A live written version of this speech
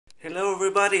Hello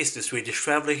everybody, it's the Swedish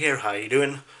Traveler here. How you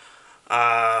doing?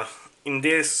 Uh, in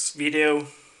this video,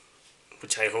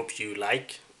 which I hope you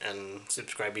like and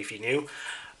subscribe if you're new.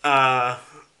 Uh,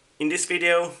 in this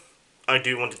video, I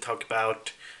do want to talk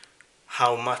about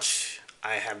how much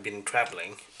I have been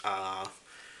traveling.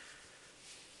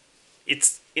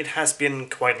 It has been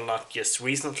quite a lot just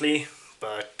recently,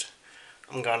 but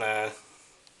I'm gonna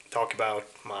talk about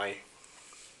my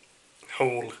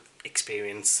whole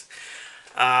experience.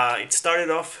 It started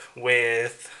off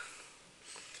with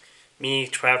me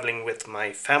traveling with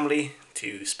my family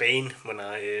to Spain when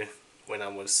I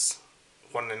was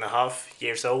 1.5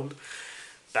 years old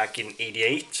back in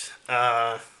 '88.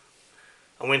 I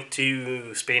went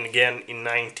to Spain again in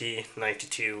 90,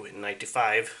 92, and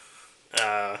 95,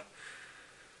 uh,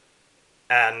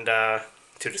 and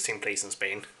to the same place in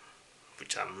Spain,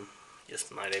 which I'm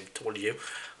just might have told you.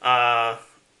 Uh,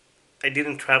 I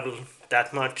didn't travel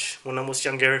that much when I was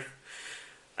younger.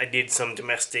 I did some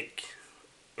domestic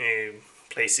uh,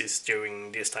 places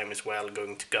during this time as well,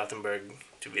 going to Gothenburg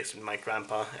to visit my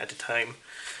grandpa at the time.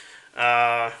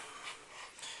 Uh,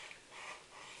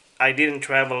 I didn't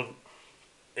travel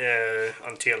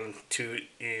until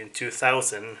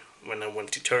 2000 when I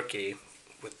went to Turkey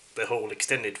with the whole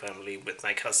extended family, with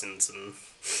my cousins and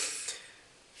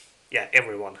yeah,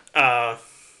 everyone.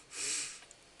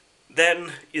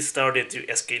 Then it started to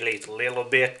escalate a little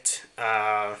bit.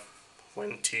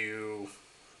 Went to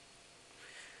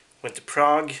went to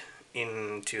Prague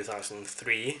in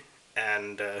 2003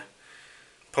 and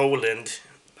Poland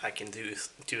back in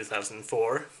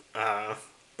 2004.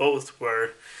 Both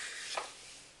were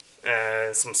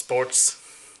some sports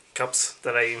cups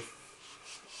that I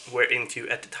were into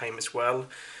at the time as well.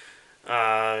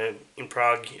 In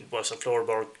Prague, it was a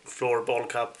floorball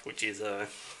cup, which is a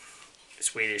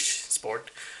Swedish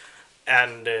sport,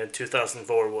 and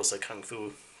 2004 was a kung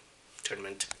fu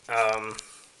tournament.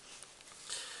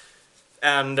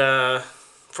 And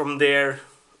from there,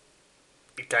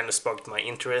 it kind of sparked my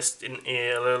interest in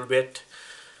a little bit.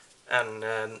 And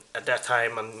at that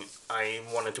time, I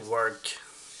wanted to work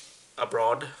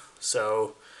abroad.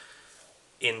 So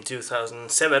in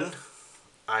 2007,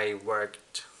 I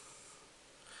worked.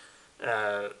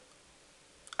 Uh,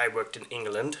 I worked in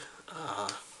England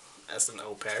as an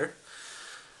au pair,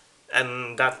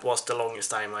 and that was the longest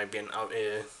time I've been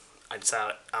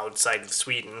outside of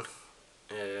Sweden.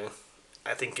 Uh,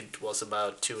 I think it was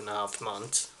about 2.5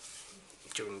 months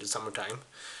during the summertime.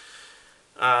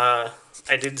 Uh,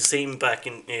 I did the same back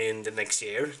in the next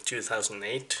year,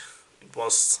 2008. It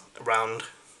was around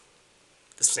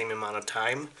the same amount of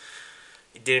time.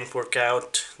 It didn't work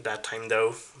out that time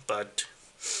though, but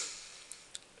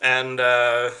and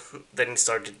then it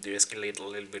started to escalate a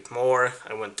little bit more.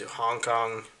 I went to Hong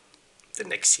Kong the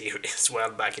next year as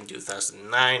well, back in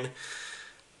 2009,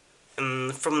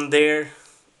 and from there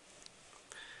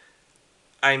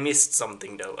I missed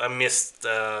something though. I missed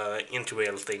the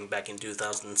interrail thing back in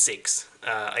 2006.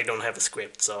 I don't have a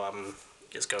script, so I'm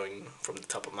just going from the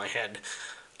top of my head.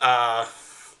 Uh,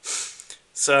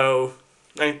 so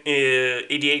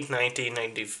 88, 90,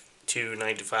 92,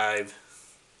 95,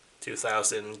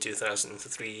 2000,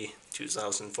 2003,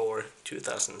 2004,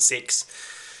 2006,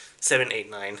 7, 8,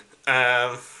 9.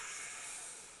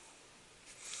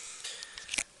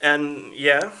 And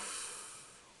yeah,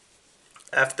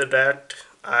 after that,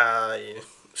 I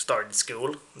started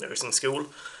school, nursing school.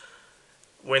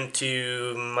 Went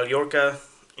to Mallorca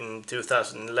in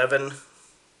 2011,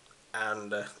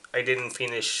 and I didn't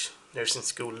finish nursing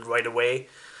school right away.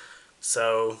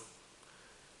 So,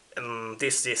 and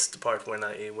this is the part when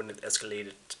it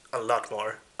escalated a lot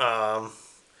more.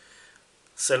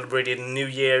 Celebrated New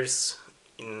Year's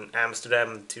in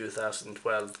Amsterdam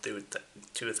 2012 to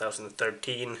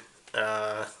 2013.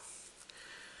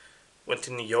 Went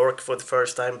to New York for the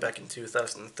first time back in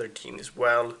 2013 as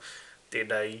well.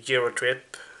 Did a Euro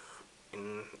trip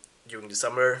during the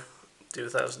summer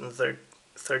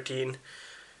 2013.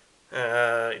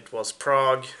 It was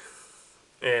Prague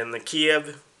and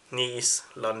Kiev, Nice,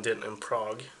 London, and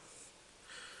Prague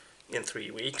in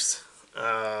 3 weeks.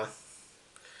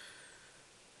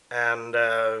 And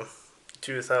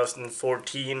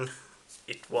 2014,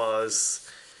 it was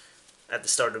at the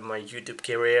start of my YouTube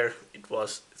career. It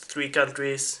was 3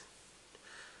 countries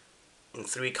in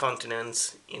 3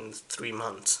 continents in 3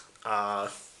 months.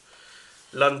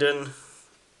 London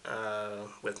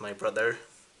with my brother.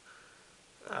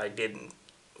 I did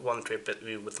one trip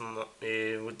with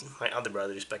my other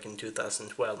brothers back in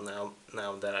 2012.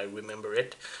 Now that I remember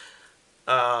it,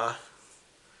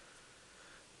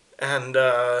 and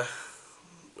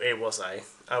where was I?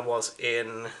 I was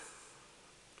in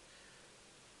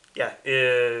yeah,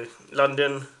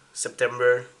 London,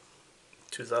 September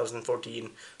 2014,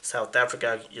 South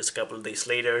Africa just a couple of days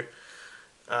later,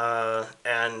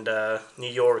 and New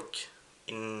York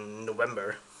in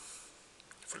November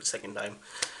for the second time.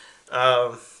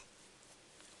 Um,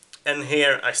 and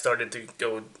here I started to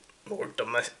go more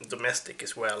domestic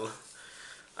as well.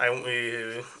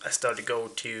 I started to go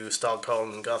to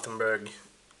Stockholm, Gothenburg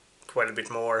quite a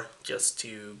bit more just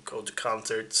to go to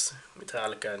concerts,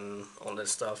 Metallica and all that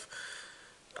stuff.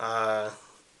 Uh,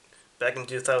 Back in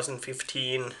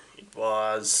 2015, it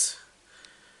was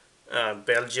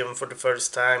Belgium for the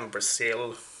first time,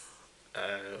 Brazil,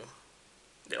 uh,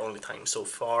 the only time so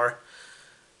far,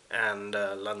 and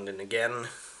London again.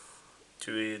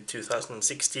 To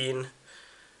 2016,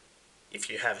 if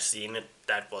you have seen it,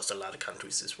 that was a lot of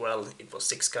countries as well. It was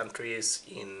 6 countries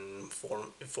in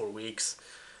 4 weeks.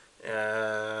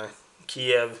 Uh,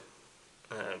 Kiev,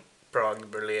 uh,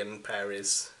 Prague, Berlin,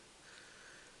 Paris,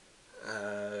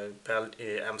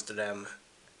 Amsterdam,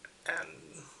 and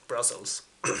Brussels.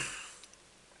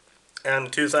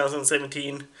 And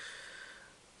 2017,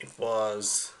 it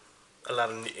was a lot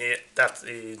of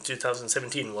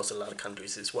 2017 was a lot of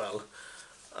countries as well.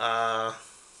 Uh,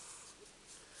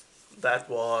 that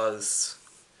was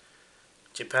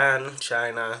Japan,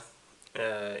 China,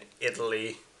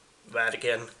 Italy,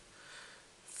 Vatican,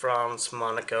 France,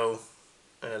 Monaco,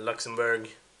 Luxembourg,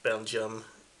 Belgium,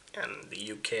 and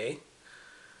the UK.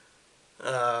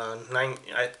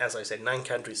 As I said, 9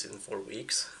 countries in 4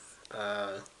 weeks.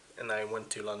 And I went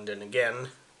to London again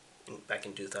back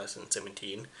in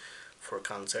 2017 for a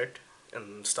concert,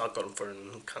 and Stockholm for a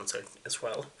concert as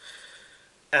well.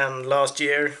 And last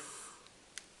year,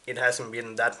 it hasn't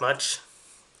been that much.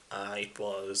 It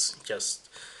was just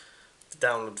the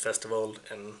Download Festival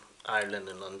in Ireland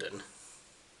and London.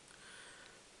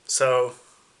 So,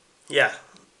 yeah,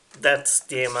 that's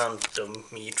the amount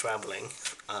of me traveling.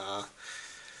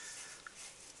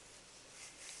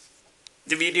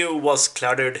 The video was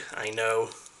cluttered, I know,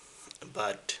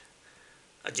 but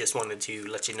I just wanted to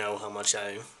let you know how much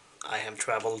I have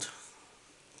traveled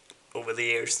over the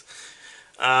years.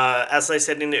 As I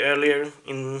said in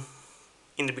the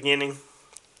beginning,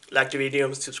 like the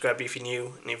video, subscribe if you're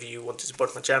new, and if you want to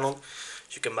support my channel,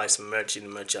 you can buy some merch in the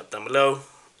merch shop down below.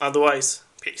 Otherwise,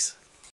 peace.